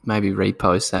 maybe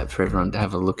repost that for everyone to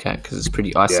have a look at, because it's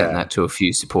pretty. I sent that to a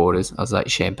few supporters. I was like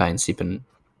champagne sipping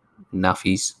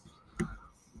nuffies.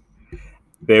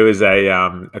 There was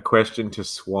a question to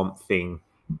Swamp Thing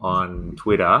on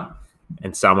Twitter,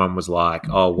 and someone was like,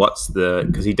 oh, what's the...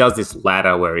 Because he does this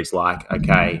ladder where he's like,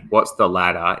 okay, what's the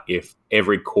ladder if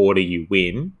every quarter you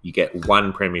win, you get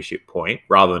 1 premiership point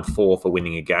rather than 4 for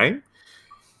winning a game?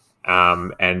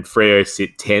 And Freo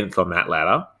sit 10th on that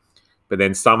ladder. But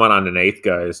then someone underneath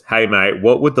goes, hey, mate,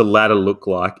 what would the ladder look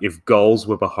like if goals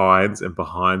were behinds and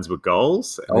behinds were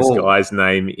goals? And this guy's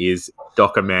name is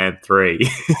Dockerman3.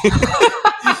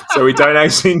 So we don't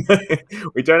actually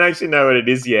know what it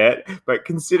is yet. But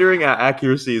considering our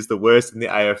accuracy is the worst in the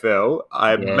AFL,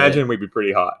 I imagine we'd be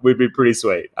pretty high. We'd be pretty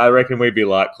sweet. I reckon we'd be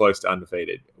like close to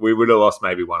undefeated. We would have lost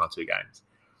maybe 1 or 2 games.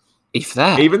 If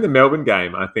that. Even the Melbourne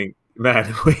game, I think,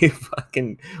 man,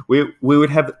 we would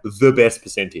have the best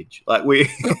percentage. Like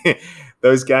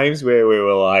those games where we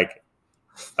were like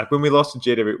when we lost to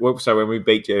GWS, when we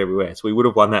beat GWS, we would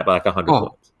have won that by like 100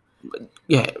 points.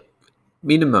 Yeah,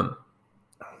 minimum.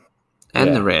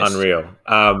 And the rest. Unreal.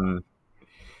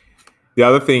 The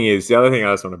other thing I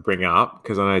just want to bring up,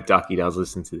 because I know Ducky does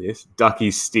listen to this,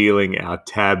 Ducky's stealing our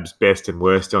Tabs best and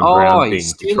worst on ground thing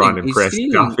to try and impress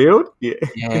Duffield.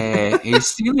 Yeah, he's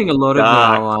stealing a lot of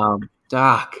our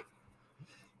Duck.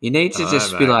 You need to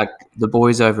just be like the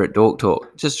boys over at Dork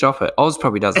Talk. Just drop it. Oz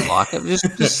probably doesn't like it.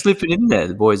 Just slip it in there.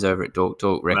 The boys over at Dork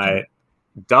Talk reckon. Mate,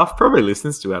 Duff probably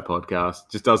listens to our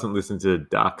podcast, just doesn't listen to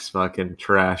Duck's fucking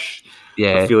trash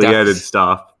affiliated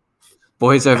stuff.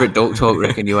 Boys over at Dork Talk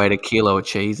reckon you ate a kilo of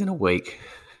cheese in a week.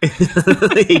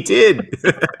 He did.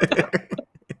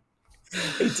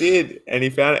 He did. And he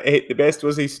found it. The best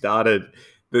was he started.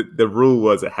 The rule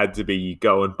was it had to be you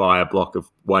go and buy a block of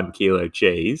 1 kilo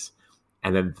cheese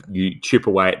and then you chip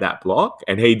away at that block.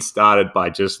 And he'd started by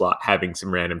just like having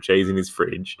some random cheese in his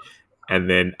fridge and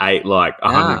then ate like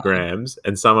 100 grams.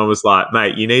 And someone was like,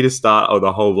 mate, you need to start with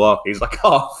the whhole block. He's like,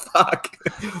 oh, fuck.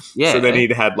 Yeah. So then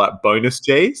he'd had like bonus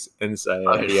cheese. And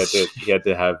so he had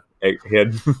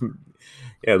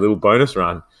a little bonus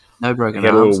run. No broken arms. He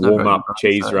had a little warm-up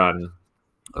cheese arms, run.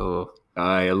 Oh.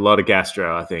 A lot of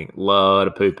gastro, I think. A lot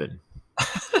of pooping.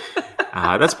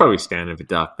 That's probably standard for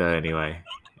Duck, though, anyway.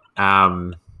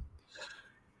 Do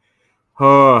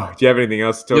you have anything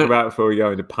else to talk about before we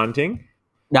go into punting?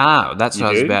 No, that's what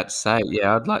I was about to say.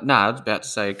 Yeah, I was about to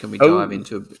say, can we dive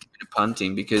into a bit of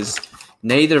punting? Because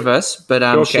neither of us, but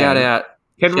shout out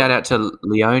to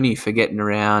Leonie for getting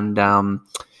around.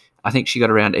 I think she got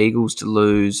around Eagles to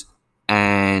lose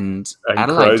and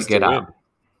Adelaide to get up.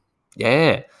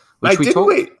 Yeah.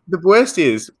 The worst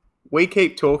is we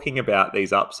keep talking about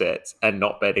these upsets and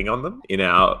not betting on them in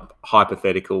our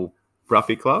hypothetical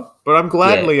Ruffy Club. But I'm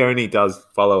glad Leonie does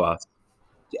follow us.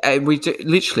 We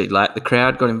literally, like, the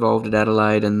crowd got involved at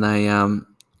Adelaide and they,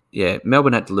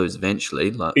 Melbourne had to lose eventually.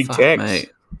 Like, big Tex.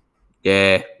 Mate.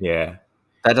 Yeah. Yeah.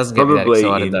 That doesn't get me that excited,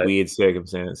 probably in though. Weird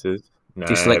circumstances. No,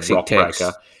 dyslexic Tex.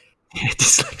 Yeah,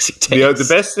 dyslexic Tex.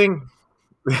 The best thing...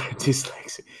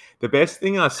 dyslexic. The best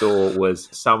thing I saw was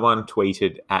someone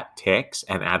tweeted at Tex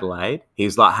and Adelaide. He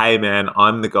was like, hey, man,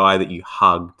 I'm the guy that you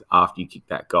hugged after you kicked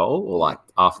that goal or like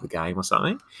after the game or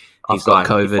something. He's like,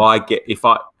 COVID.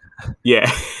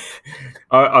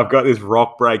 I've got this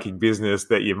rock-breaking business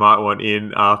that you might want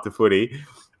in after footy.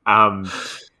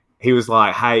 He was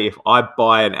like, hey, if I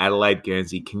buy an Adelaide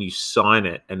Guernsey, can you sign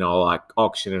it? And I'll like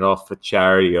auction it off for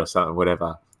charity or something,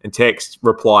 whatever. And Tex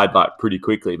replied like pretty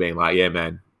quickly being like, yeah,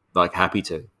 man, like happy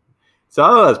to. So I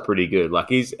thought that's pretty good. Like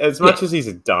he's as much as he's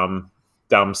a dumb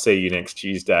see you next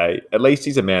Tuesday, at least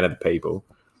he's a man of the people.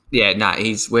 Yeah, no,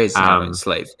 he wears his heart on his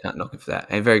sleeve. Can't knock him for that.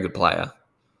 And a very good player.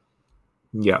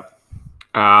 Yeah.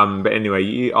 But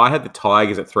anyway, I had the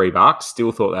Tigers at $3.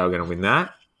 Still thought they were going to win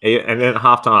that. And then at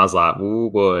halftime, I was like, oh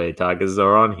boy, Tigers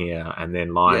are on here. And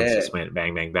then Lions just went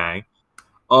bang, bang, bang.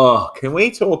 Oh, can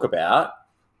we talk about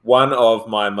one of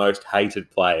my most hated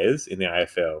players in the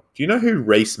AFL? Do you know who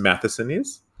Reece Matheson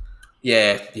is?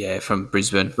 Yeah, from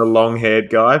Brisbane. The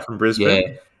long-haired guy from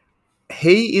Brisbane. Yeah.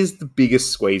 He is the biggest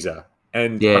squeezer.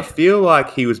 And I feel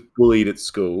like he was bullied at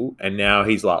school and now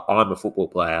he's like, I'm a football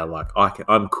player. Like,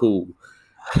 I'm cool.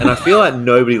 And I feel like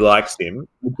nobody likes him.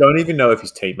 We don't even know if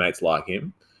his teammates like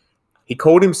him. He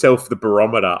called himself the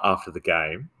barometer after the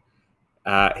game.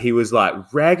 He was like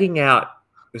ragging out,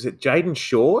 was it Jaden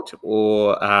Short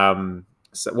or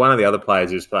so one of the other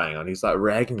players who was playing on, he's like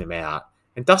ragging them out.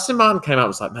 And Dustin Martin came up and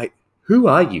was like, mate, who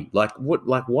are you? Like, what?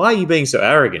 Like, why are you being so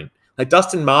arrogant? Like,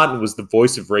 Dustin Martin was the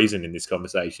voice of reason in this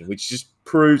conversation, which just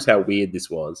proves how weird this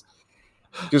was.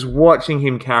 Just watching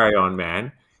him carry on,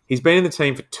 man. He's been in the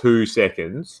team for 2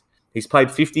 seconds. He's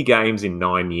played 50 games in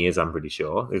 9 years, I'm pretty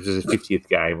sure. It was his 50th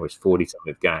game or his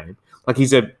 40-something game. Like,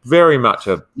 he's a very much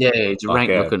a... Yeah, it's like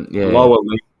ranked looking... Yeah. lower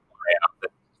league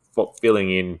player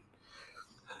filling in.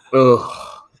 Ugh,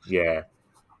 yeah.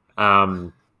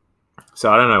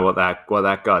 So I don't know what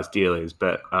that guy's deal is,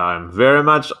 but I'm very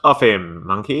much off him,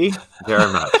 monkey.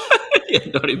 Very much. Yeah,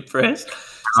 not impressed. So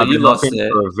I've you been lost off him there.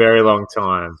 for a very long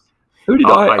time. Who did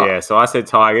Yeah, so I said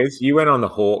Tigers. You went on the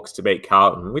Hawks to beat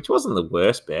Carlton, which wasn't the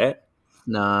worst bet.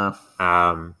 Nah.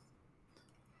 But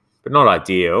not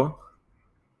ideal.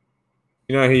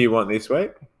 You know who you want this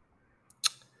week?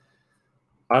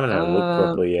 I haven't had a look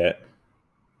properly yet.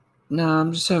 No,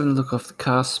 I'm just having a look off the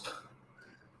cusp.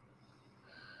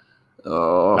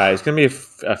 Oh, Mate, it's going to be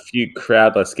a few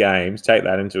crowdless games. Take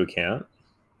that into account.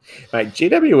 Mate,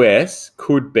 GWS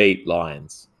could beat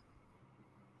Lions.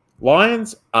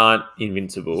 Lions aren't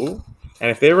invincible. And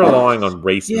if they're relying on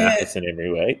Reece Matheson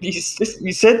every week...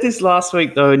 you said this last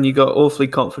week, though, and you got awfully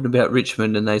confident about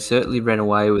Richmond, and they certainly ran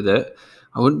away with it.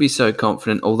 I wouldn't be so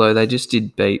confident, although they just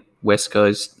did beat West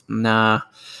Coast. Nah.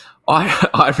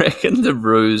 I reckon the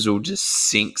Roos will just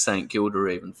sink St Kilda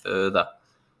even further.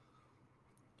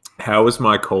 How was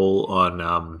my call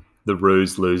on the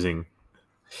Roos losing?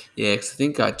 Yeah, because I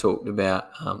think I talked about,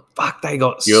 they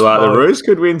got You're like, the smoked. Roos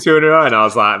could win 2 in a row. And I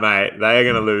was like, mate, they are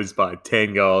going to lose by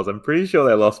 10 goals. I'm pretty sure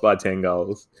they lost by 10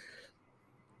 goals.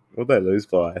 What did they lose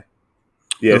by?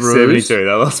 Yeah, The Roos? 72.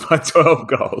 They lost by 12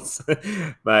 goals.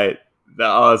 Mate,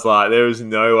 I was like, there was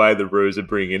no way the Roos are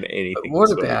bringing anything. But what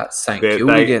this week. about St They-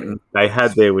 Kilda they- getting They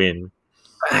had their win.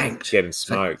 banked? Getting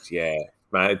smoked, yeah.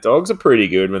 Mate, dogs are pretty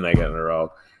good when they get on a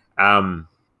roll.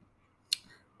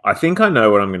 I think I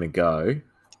know what I'm going to go.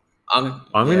 I'm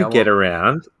going to get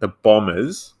around the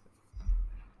Bombers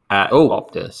at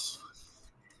Optus.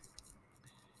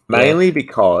 Mainly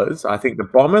because I think the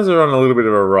Bombers are on a little bit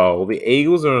of a roll. The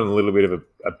Eagles are on a little bit of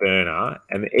a burner.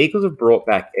 And the Eagles have brought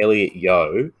back Elliot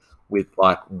Yeo with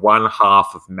like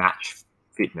 1/2 of match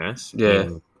fitness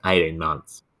in 18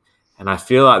 months. And I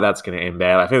feel like that's going to end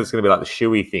bad. I feel it's going to be like the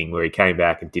Shuey thing where he came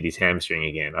back and did his hamstring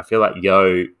again. I feel like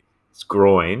Yeo's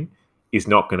groin is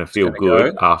not going to feel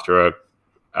good after a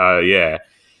I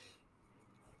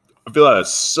feel like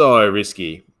that's so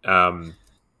risky.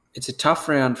 It's a tough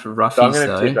round for So I'm roughies, going to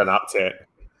though. tip an upset.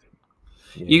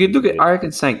 You could look at. I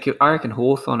reckon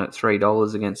Hawthorn at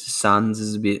 $3 against the Suns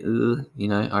is a bit.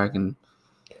 I reckon.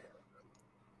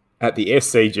 At the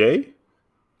SCG?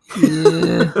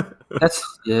 Yeah,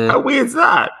 How weird's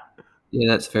that? Yeah,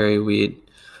 that's very weird.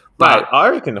 But I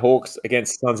reckon Hawks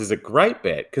against Suns is a great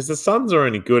bet because the Suns are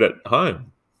only good at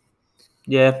home.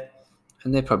 Yeah,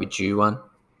 and they're probably due one.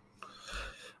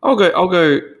 I'll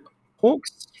go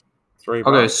Hawks. $3.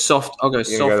 I'll go soft. I'll go You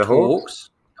gonna soft go the Hawks.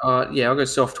 I'll go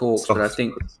soft Hawks, but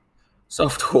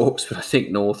I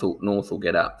think North will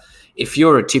get up. If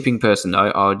you're a tipping person, though,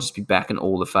 I would just be backing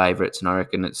all the favourites, and I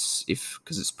reckon because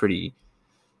it's pretty.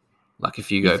 Like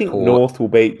if you go think Port, North will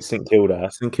beat St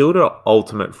Kilda. St Kilda are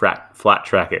ultimate flat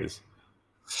trackers.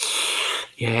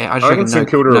 Yeah, I reckon St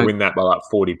Kilda will win that by like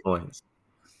 40 points.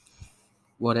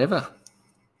 Whatever.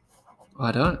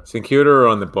 I don't. St Kilda are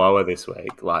on the blower this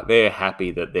week. Like they're happy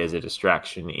that there's a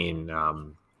distraction in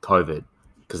COVID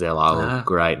because they're like, oh,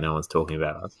 great, no one's talking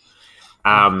about us.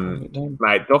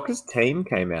 Mate, Docker's team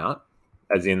came out,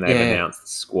 as in they've announced the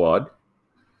squad.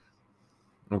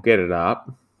 We'll get it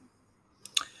up.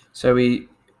 So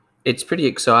it's pretty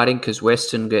exciting because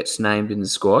Western gets named in the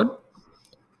squad.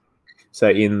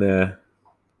 So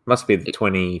must be the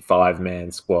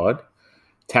 25-man squad.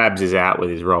 Tabs is out with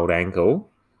his rolled ankle.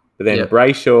 But then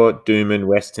Brayshaw, Dooman,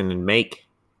 Weston, and Meek.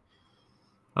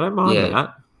 I don't mind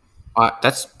that.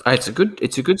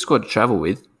 It's a good squad to travel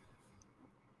with.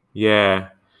 Yeah.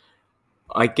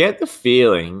 I get the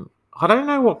feeling, I don't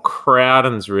know what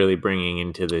Crowden's really bringing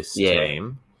into this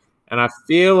team. And I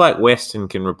feel like Weston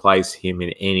can replace him in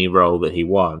any role that he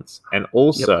wants. And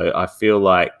also, I feel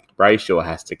like Brayshaw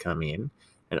has to come in.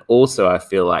 And also, I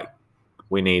feel like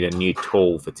we need a new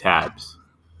tool for Tabs.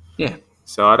 Yeah.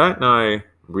 So I don't know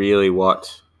really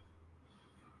what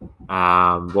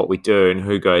we do and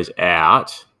who goes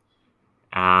out.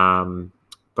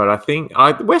 But I think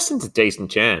Weston's a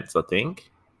decent chance, I think.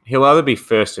 He'll either be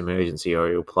first emergency or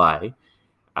he'll play.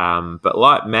 But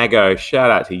like Mago,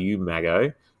 shout out to you,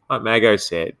 Mago. Like Mago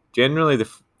said, generally the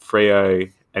Freo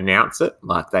announce it.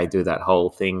 Like they do that whole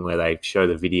thing where they show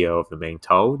the video of them being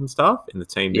told and stuff in the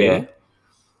team meeting.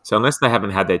 So unless they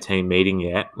haven't had their team meeting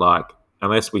yet, like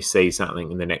unless we see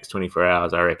something in the next 24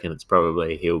 hours, I reckon it's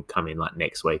probably he'll come in like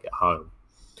next week at home,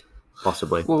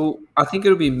 possibly. Well, I think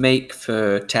it'll be Meek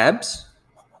for Tabs.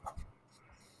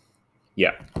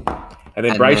 Yeah. And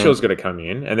then And Brayshaw's got to come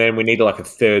in, and then we need like a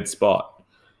third spot.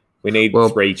 We need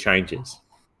 3 changes.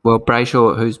 Well,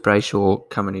 Brayshaw, who's Brayshaw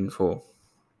coming in for?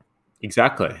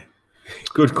 Exactly.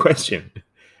 Good question.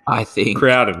 I think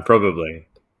Crowden, probably.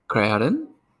 Crowden.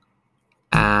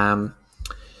 And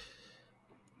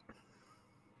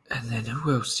then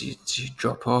who else do you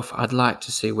drop off? I'd like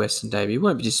to see Weston Davey.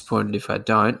 Won't be disappointed if I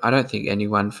don't. I don't think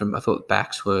anyone from... I thought the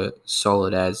backs were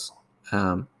solid as...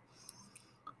 I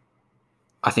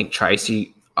think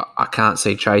Tracy... I can't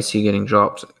see Tracy getting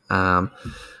dropped. Can't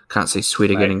see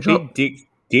Switter getting dropped.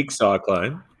 Dick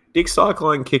Cyclone. Dick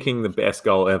Cyclone kicking the best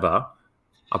goal ever.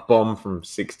 A bomb from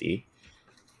 60.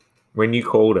 When you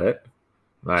called it,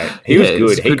 mate, he was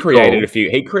good. He created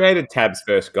He created Tab's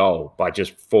first goal by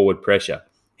just forward pressure.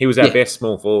 He was our best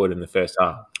small forward in the first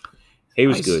half. He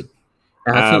was good.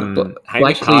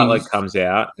 Hamish Hartlett comes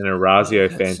out and Orazio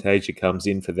Fantasia comes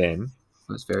in for them.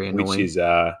 It was very annoying. Which is,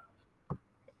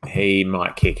 he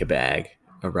might kick a bag,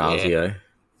 Orazio. Yeah.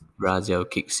 Orazio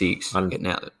kick 6, getting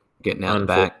out the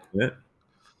back.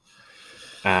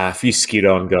 A few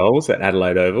skid-on goals at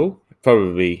Adelaide Oval.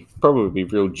 Probably be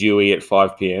real dewy at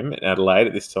 5 p.m. in Adelaide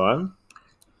at this time.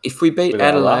 If we beat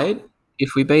Adelaide,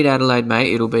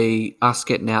 mate, it'll be us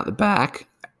getting out the back.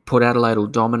 Port Adelaide will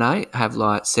dominate, have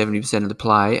like 70% of the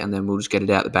play, and then we'll just get it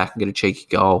out the back and get a cheeky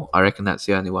goal. I reckon that's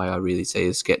the only way I really see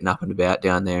us getting up and about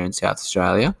down there in South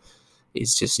Australia.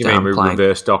 Is just playing.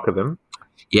 Reverse docker them?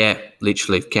 Yeah,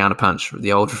 literally counterpunch,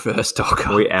 the old reverse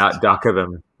docker. We out-docker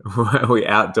them. We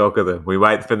out-docker them. We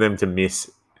wait for them to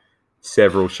miss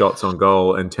several shots on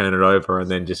goal and turn it over and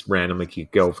then just randomly kick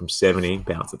a goal from 70,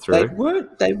 bounce it through.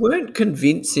 They weren't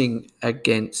convincing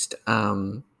against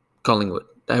Collingwood.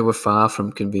 They were far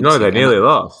from convincing. No, they nearly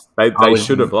lost. They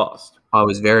should have lost. I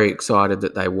was very excited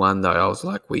that they won, though. I was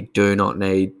like, we do not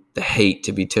need the heat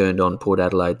to be turned on Port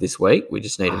Adelaide this week. We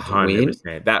just need them to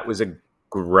win. That was a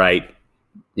great,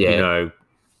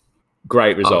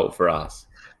 great result for us.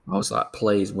 I was like,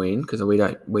 please win, because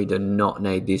we do not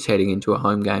need this heading into a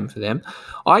home game for them.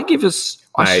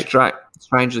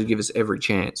 Strangely give us every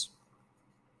chance.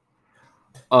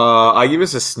 I give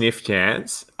us a sniff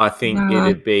chance. I think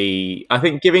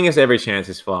giving us every chance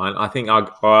is fine. I think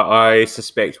I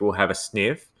suspect we'll have a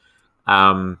sniff.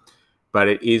 But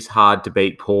it is hard to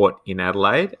beat Port in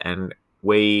Adelaide, and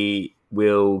we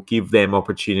will give them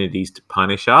opportunities to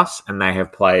punish us, and they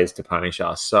have players to punish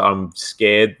us. So I'm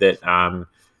scared that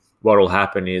what will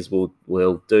happen is we'll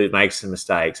make some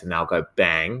mistakes, and they'll go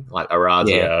bang, like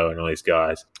Orazio and all these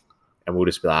guys, and we'll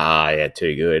just be like,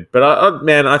 too good. But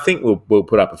I think we'll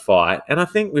put up a fight, and I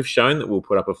think we've shown that we'll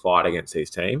put up a fight against these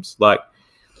teams. Like,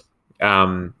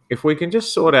 if we can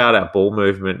just sort out our ball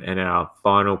movement and our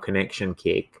final connection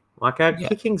kick. Like, our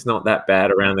kicking's not that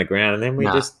bad around the ground, and then we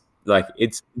just, like,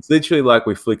 it's literally like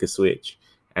we flick a switch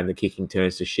and the kicking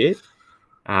turns to shit.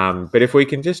 But if we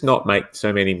can just not make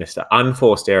so many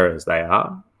unforced errors, they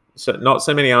are. So not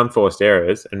so many unforced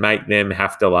errors and make them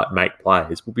have to, like, make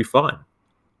plays, we'll be fine.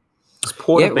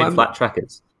 Port have been flat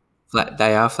trackers.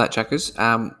 They are flat trackers.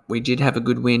 We did have a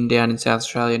good win down in South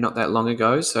Australia not that long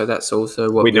ago, so that's also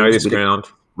what we know this ground.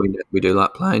 We do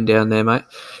like playing down there, mate.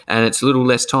 And it's a little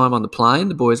less time on the plane.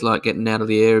 The boys like getting out of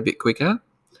the air a bit quicker.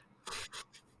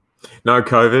 No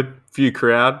COVID. Few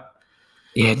crowd.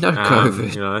 Yeah, no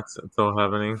COVID. It's all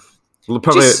happening.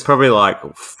 Probably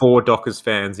like 4 Dockers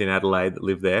fans in Adelaide that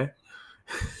live there.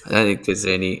 I don't think there's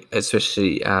any,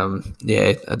 especially, there'll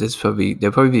probably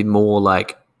be more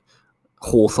like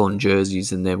Hawthorn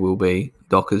jerseys than there will be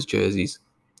Dockers jerseys.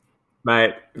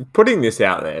 Mate, putting this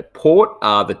out there, Port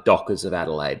are the Dockers of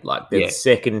Adelaide. Like, they're the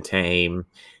second team.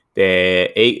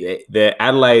 The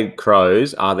Adelaide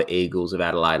Crows are the Eagles of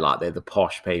Adelaide. Like, they're the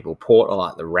posh people. Port are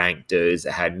like the rank dudes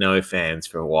that had no fans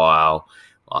for a while.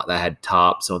 Like, they had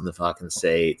tarps on the fucking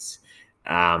seats.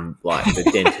 Like the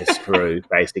dentist crew,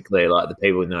 basically, like the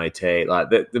people with no teeth. Like,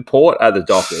 the Port are the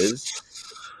Dockers.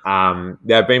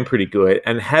 They've been pretty good.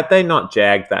 And had they not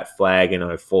jagged that flag in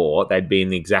 2004, they'd be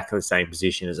in exactly the same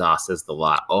position as us as the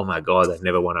like, oh my God, they've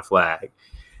never won a flag.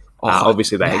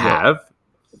 Obviously they have.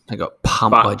 They got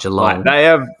pumped by Geelong.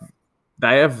 Like,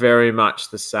 they are very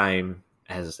much the same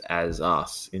as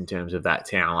us in terms of that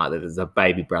town. Like, there's a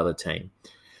baby brother team.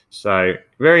 So,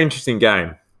 very interesting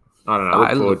game. I don't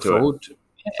know. Look forward to it.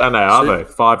 Sunday, Arvo,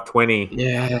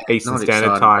 5:20 Eastern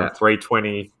Standard Time,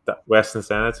 3:20 Western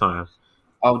Standard Time.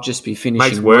 I'll just be finishing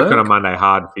Makes work work. on a Monday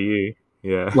hard for you.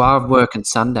 Yeah. Well, I'm working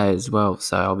Sunday as well,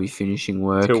 so I'll be finishing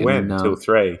work. Till when? Till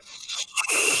 3?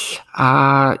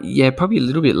 Yeah, probably a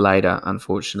little bit later,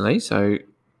 unfortunately. So,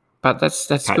 but that's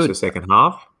Catch good. the second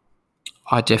half.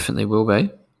 I definitely will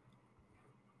be.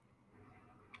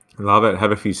 Love it.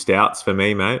 Have a few stouts for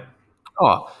me, mate.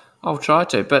 Oh, I'll try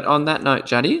to. But on that note,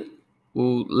 Juddy,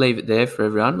 we'll leave it there for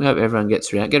everyone. We hope everyone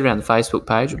gets around. Get around the Facebook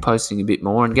page. We're posting a bit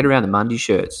more, and get around the Monday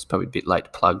shirts. It's probably a bit late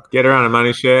to plug. Get around a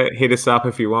money shirt. Hit us up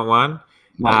if you want one.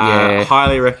 Yeah.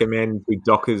 Highly recommend the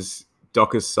Dockers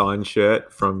sign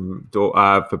shirt from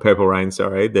for Purple Rain.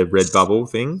 Sorry, the Redbubble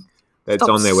thing that's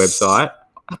on their website.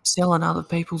 Stop selling other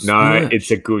people's No, merch. it's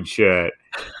a good shirt.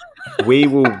 We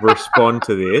will respond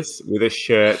to this with a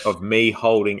shirt of me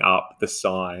holding up the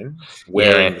sign,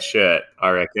 wearing the shirt, I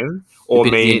reckon. Or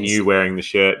me and you wearing the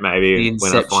shirt, maybe,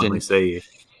 when I finally see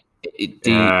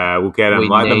you. We'll get them.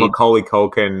 Like the Macaulay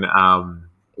Culkin...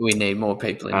 we need more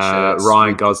people in shirts.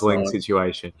 Ryan Gosling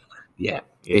situation. Yeah.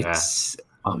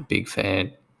 I'm a big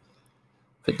fan.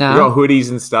 But now, we've got hoodies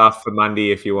and stuff for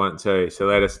Monday if you want to, so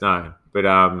let us know. But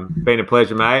been a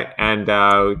pleasure, mate, and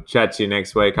chat to you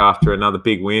next week after another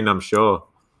big win, I'm sure.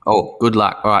 Oh, good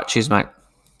luck. All right, cheers, mate.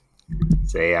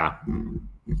 See ya.